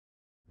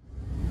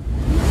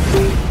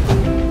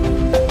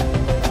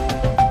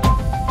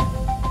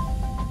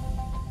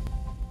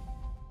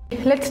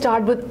let's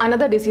start with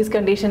another disease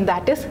condition,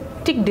 that is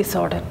tic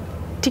disorder.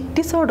 Tic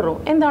disorder.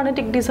 എന്താണ്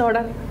tic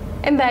disorder?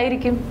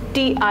 എന്തായിരിക്കും?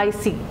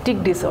 TIC, tic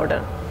disorder.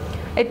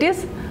 It is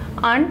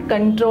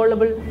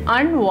uncontrollable,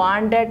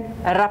 unwanted,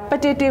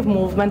 repetitive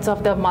movements of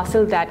the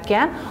muscle that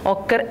can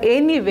occur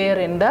anywhere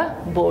in the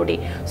body.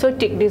 So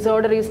tic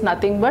disorder is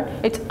nothing but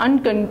it's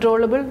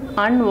uncontrollable,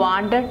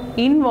 unwanted,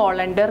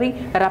 involuntary,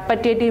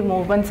 repetitive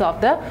movements of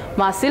the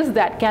muscles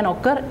that can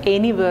occur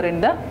anywhere in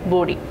the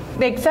body.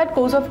 The exact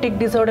cause of tic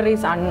disorder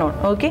is unknown,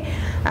 okay,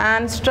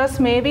 and stress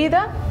may be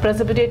the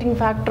precipitating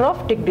factor of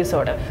tic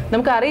disorder.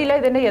 നമുക്ക് അറിയില്ല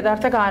ഇതിന്റെ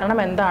യഥാർത്ഥ കാരണം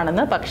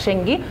എന്താണെന്ന്,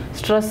 പക്ഷെങ്കിൽ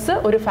stress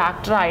ഒരു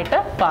factor ആയിട്ട്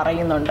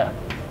പറയുന്നുണ്ട്.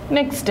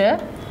 Next,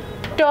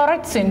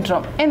 ടോററ്റ്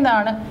syndrome.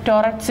 എന്താണ്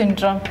ടോററ്റ്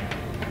syndrome?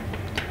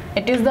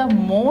 It is the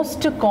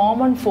most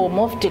common form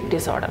of tic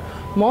disorder.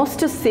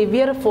 Most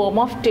severe form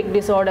of tic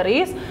disorder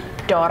is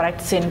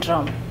Tourette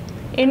syndrome.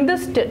 In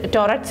this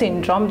Tourette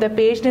syndrome, the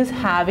patient is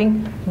having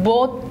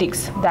both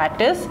tics, that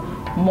is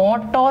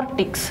motor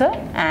tics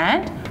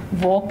and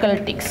vocal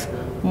tics.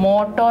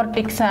 Motor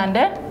tics and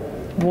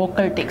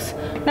vocal tics.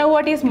 Now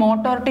what is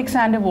motor tics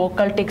and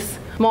vocal tics?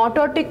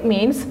 Motor tic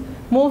means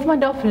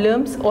movement of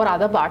limbs or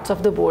other parts of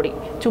the body.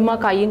 ചുമ്മാ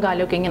കൈയും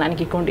കാലും ഒക്കെ ഇങ്ങനെ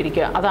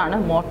അനക്കിക്കൊണ്ടിരിക്കുക, അതാണ്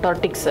motor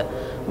ടിക്സ്.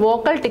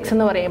 Vocal ടിക്സ്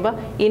എന്ന് പറയുമ്പോൾ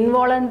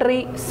involuntary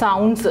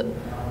sounds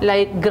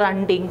like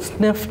ഗ്രണ്ടിങ്,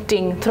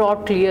 സ്നിഫ്റ്റിംഗ്,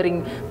 throat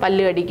clearing,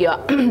 പല്ല് കടിക്കുക,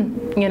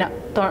 ഇങ്ങനെ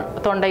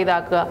തൊണ്ട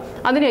ഇതാക്കുക,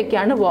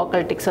 അതിനെയൊക്കെയാണ്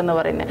വോക്കൽ ടിക്സ് എന്ന്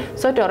പറയുന്നത്.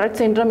 So ടൊററ്റ്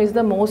syndrome is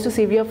the most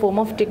severe form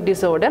of tick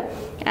disorder,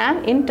 and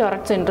in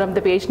ടൊററ്റ് syndrome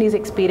the patient is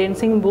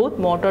experiencing both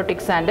motor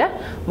ടിക്സ് and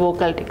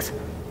vocal ടിക്സ്.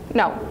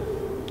 Now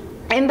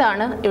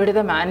എന്താണ്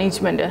ഇവിടുത്തെ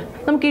മാനേജ്മെൻറ്റ്?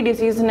 നമുക്ക് ഈ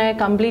ഡിസീസിനെ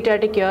കംപ്ലീറ്റ്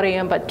ആയിട്ട് ക്യൂർ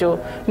ചെയ്യാൻ പറ്റുമോ?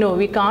 No,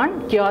 V can't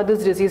cure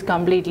this disease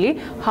completely.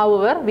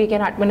 However we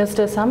can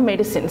administer some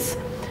medicines.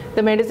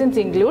 The medicines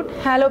include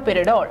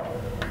haloperidol.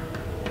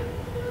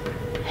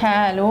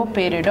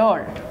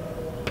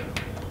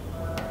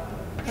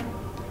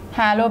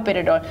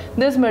 Haloperidol.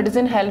 This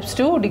medicine helps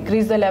to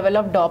decrease the level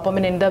of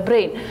dopamine in the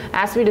brain.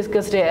 As we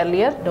discussed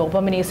earlier,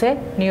 dopamine is a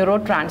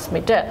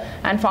neurotransmitter,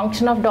 and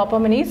function of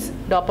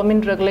dopamine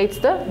regulates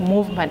the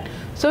movement.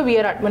 So we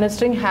are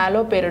administering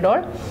haloperidol,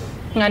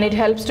 and it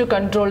helps to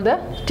control the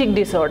tic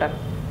disorder.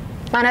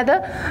 Another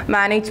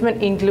management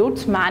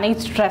includes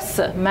managed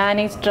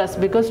stress,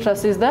 because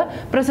stress is the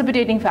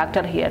precipitating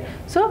factor here.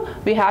 So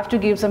we have to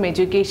give some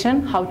education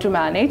how to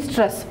manage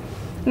stress.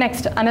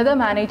 Next, another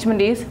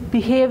management is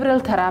behavioral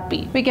therapy.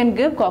 We can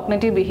give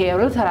cognitive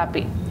behavioral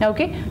therapy.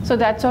 Okay, so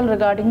that's all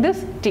regarding this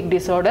tic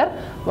disorder.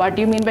 What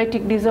do you mean by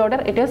tic disorder?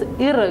 It is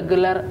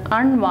irregular,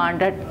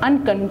 unwanted,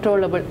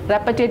 uncontrollable,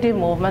 repetitive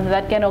movements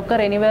that can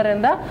occur anywhere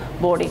in the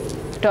body.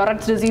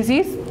 Tourette's disease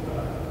is,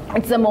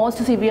 it's the most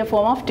severe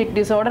form of tic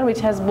disorder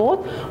which has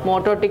both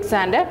motor tics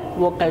and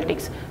vocal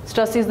tics.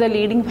 Stress is the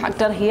leading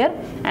factor here,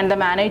 and the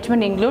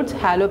management includes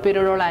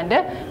haloperidol and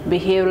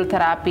behavioral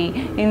therapy.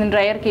 In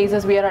rare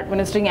cases, we are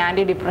administering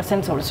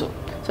antidepressants also.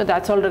 So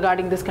that's all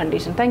regarding this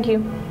condition. Thank you.